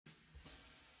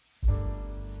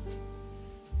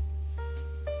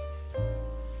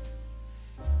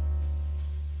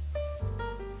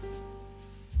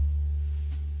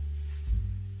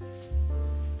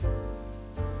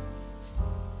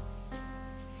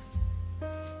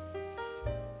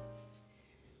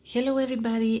Hello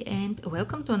everybody and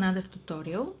welcome to another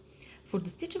tutorial. For the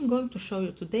stitch I'm going to show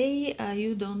you today,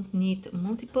 you don't need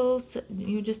multiples,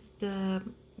 you just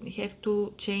have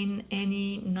to chain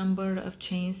any number of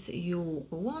chains you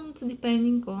want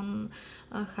depending on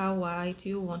how wide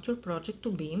you want your project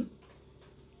to be.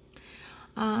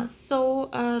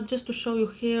 Just to show you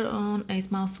here on a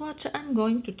small swatch, I'm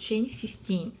going to chain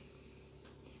 15.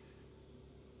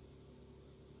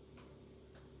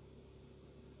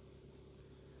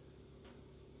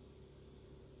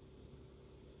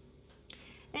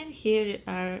 And here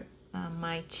are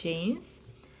my chains.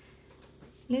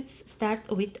 Let's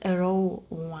start with a row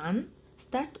 1.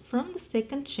 Start from the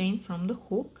second chain from the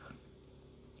hook.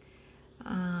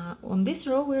 On this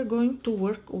row we're going to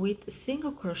work with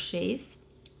single crochets,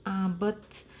 but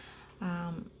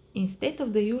instead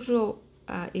of the usual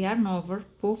yarn over,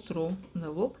 pull through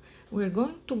the loop, we're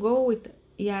going to go with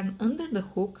yarn under the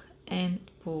hook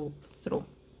and pull through.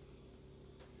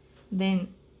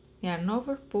 Then yarn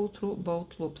over, pull through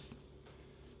both loops.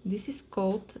 This is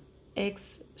called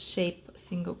X-shape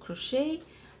single crochet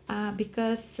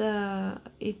because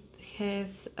it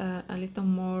has a little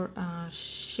more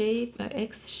shape,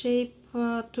 X shape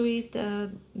to it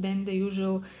than the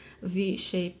usual V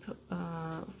shape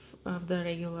of the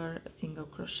regular single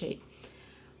crochet.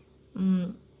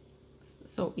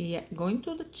 So yeah, going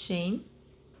to the chain,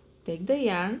 take the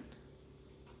yarn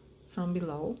from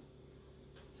below,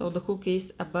 so the hook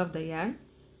is above the yarn,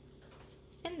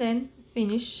 and then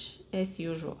finish as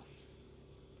usual.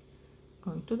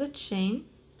 Going to the chain,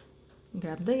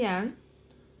 grab the yarn,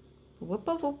 pull up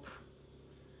a loop,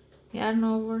 yarn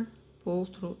over, pull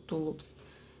through 2 loops.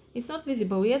 It's not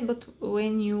visible yet, but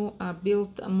when you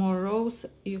build more rows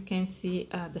you can see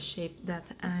the shape that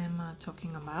I'm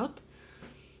talking about.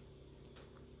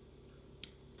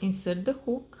 Insert the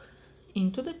hook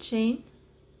into the chain,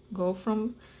 go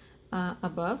from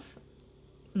above,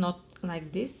 not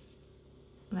like this,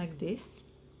 like this,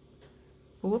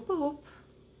 pull up a loop,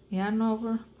 yarn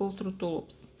over, pull through 2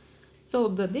 loops. So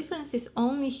the difference is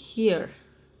only here.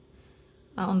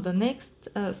 On the next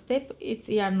step it's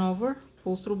yarn over,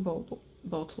 pull through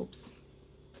both loops,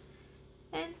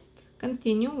 and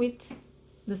continue with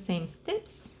the same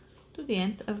steps to the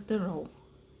end of the row.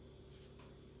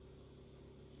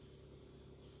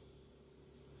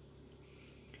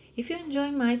 If you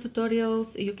enjoy my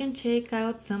tutorials, you can check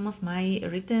out some of my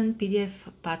written PDF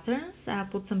patterns. I'll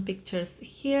put some pictures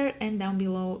here, and down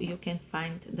below you can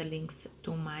find the links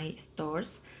to my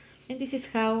stores. And this is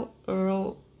how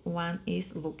row 1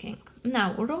 is looking.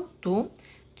 Now row 2,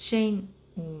 chain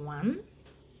 1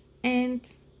 and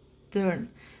turn.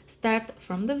 Start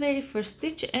from the very first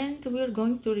stitch, and we're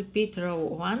going to repeat row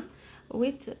 1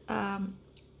 with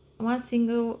 1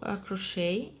 single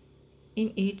crochet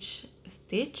in each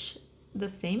stitch, the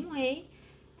same way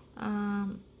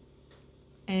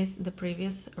as the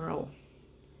previous row.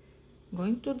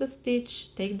 Going to the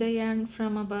stitch, take the yarn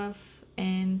from above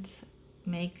and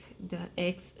make the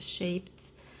X-shaped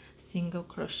single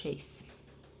crochets.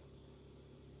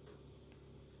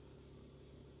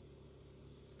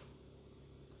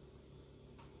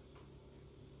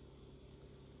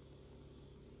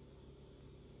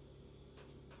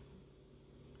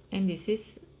 And this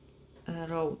is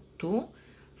row 2.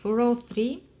 For row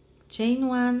 3, chain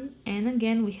 1, and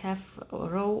again we have a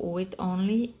row with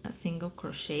only a single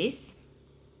crochets.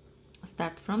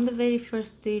 Start from the very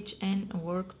first stitch and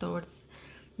work towards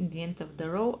the end of the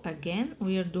row. Again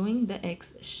we are doing the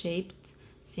X-shaped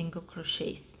single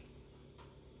crochets.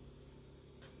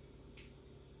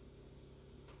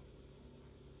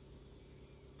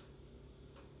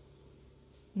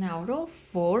 Now row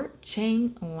 4,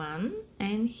 chain 1,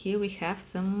 and here we have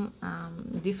some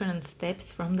different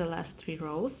steps from the last 3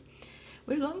 rows.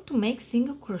 We're going to make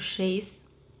single crochets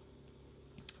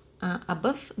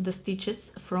above the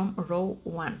stitches from row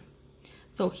 1.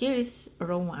 So here is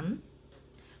row 1.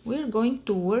 We're going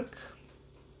to work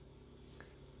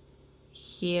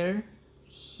here,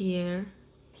 here,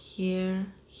 here,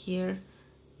 here.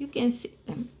 You can see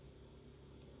them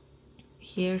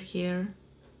here, here,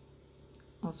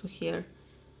 also here.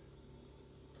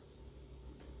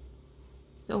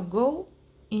 So go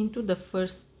into the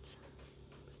first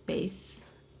space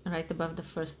right above the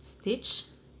first stitch,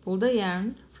 pull the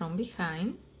yarn from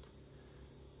behind,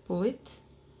 pull it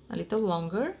a little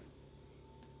longer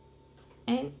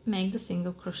and make the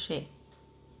single crochet.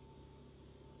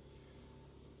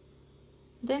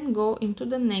 Then go into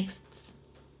the next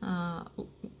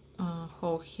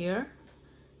hole here,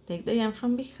 take the yarn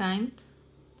from behind,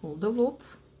 pull the loop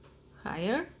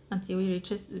higher until it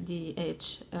reaches the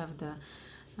edge of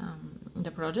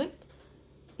the project,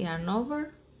 yarn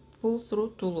over, pull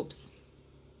through 2 loops,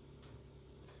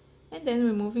 and then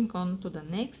we're moving on to the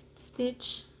next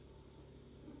stitch,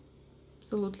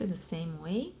 absolutely the same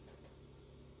way.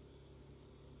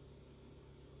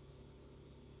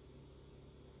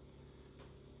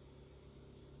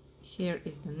 Here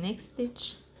is the next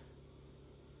stitch,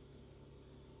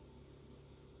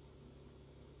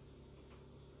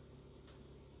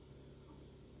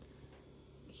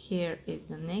 here is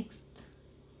the next.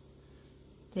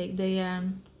 Take the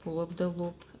yarn, pull up the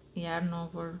loop, yarn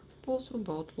over, pull through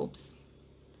both loops,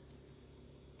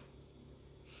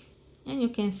 and you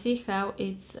can see how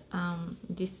it's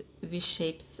these V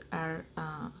shapes are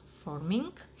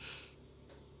forming.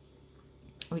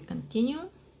 We continue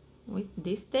with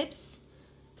these steps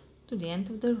to the end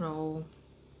of the row.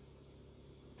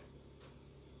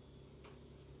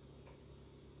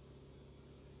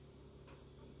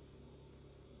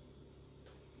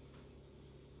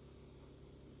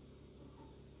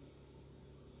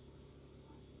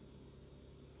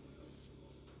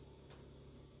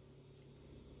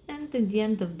 And at the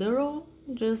end of the row,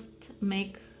 just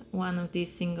make one of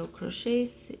these single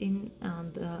crochets in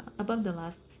above the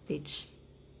last stitch,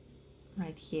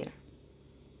 right here.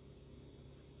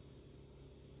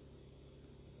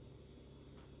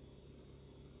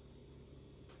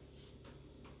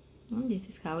 And this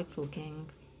is how it's looking.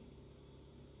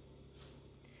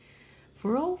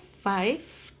 For row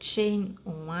 5, chain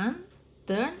 1,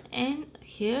 turn, and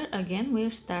here again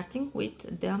we're starting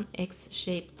with the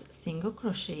X-shaped single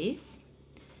crochets,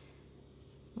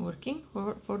 working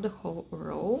for the whole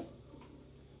row.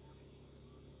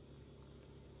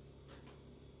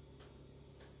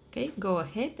 Okay, go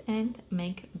ahead and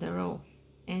make the row,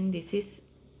 and this is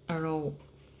row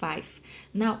 5.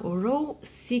 Now row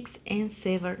 6 and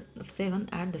 7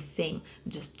 are the same.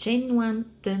 Just chain 1,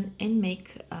 turn, and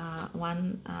make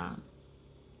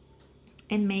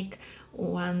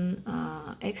one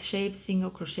X-shaped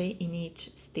single crochet in each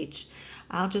stitch.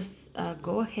 I'll just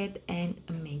go ahead and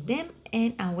make them,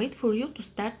 and I'll wait for you to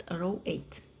start row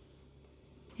 8.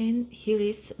 And here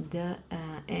is the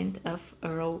end of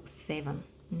row 7.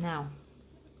 Now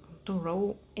to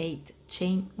row 8,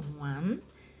 chain 1,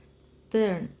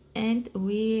 turn, and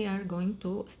we are going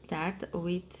to start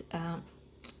with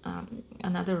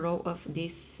another row of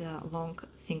these long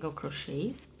single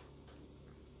crochets.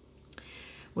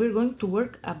 We're going to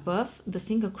work above the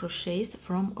single crochets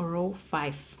from row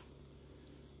 5.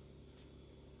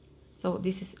 So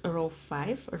this is row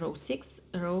 5, row 6,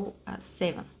 row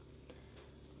 7.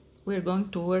 We're going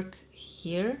to work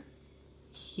here,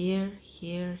 here,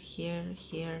 here, here,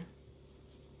 here.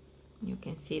 You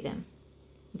can see them,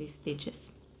 these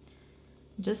stitches.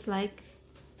 Just like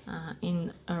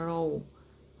in row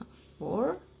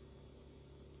 4,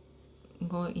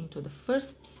 go into the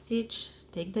first stitch,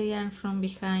 take the yarn from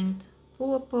behind,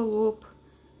 pull up a loop,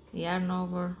 yarn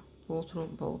over, pull through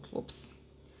both loops,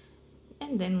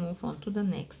 and then move on to the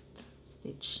next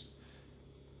stitch.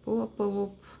 Pull up a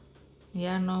loop,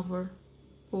 yarn over,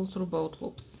 pull through both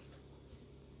loops.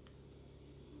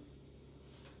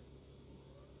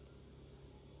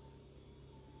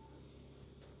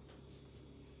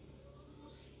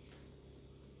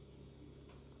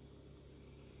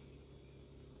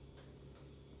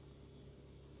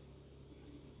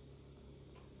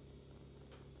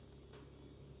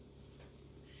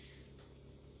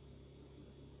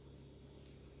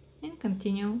 And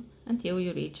continue until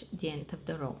you reach the end of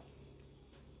the row.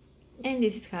 And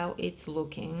this is how it's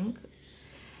looking.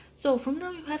 So from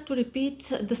now you have to repeat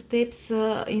the steps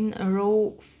in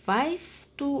row 5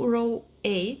 to row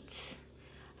 8.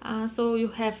 So you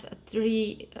have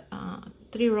three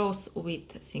rows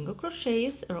with single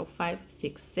crochets, row 5,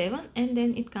 6, 7, and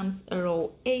then it comes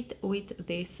row 8 with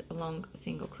these long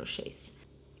single crochets.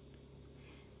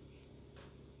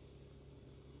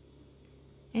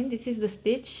 And this is the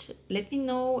stitch. Let me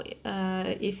know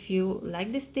if you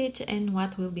like the stitch and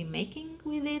what we'll be making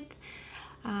with it.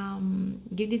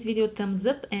 Give this video a thumbs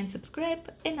up and subscribe,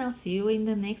 and I'll see you in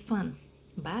the next one.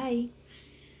 Bye!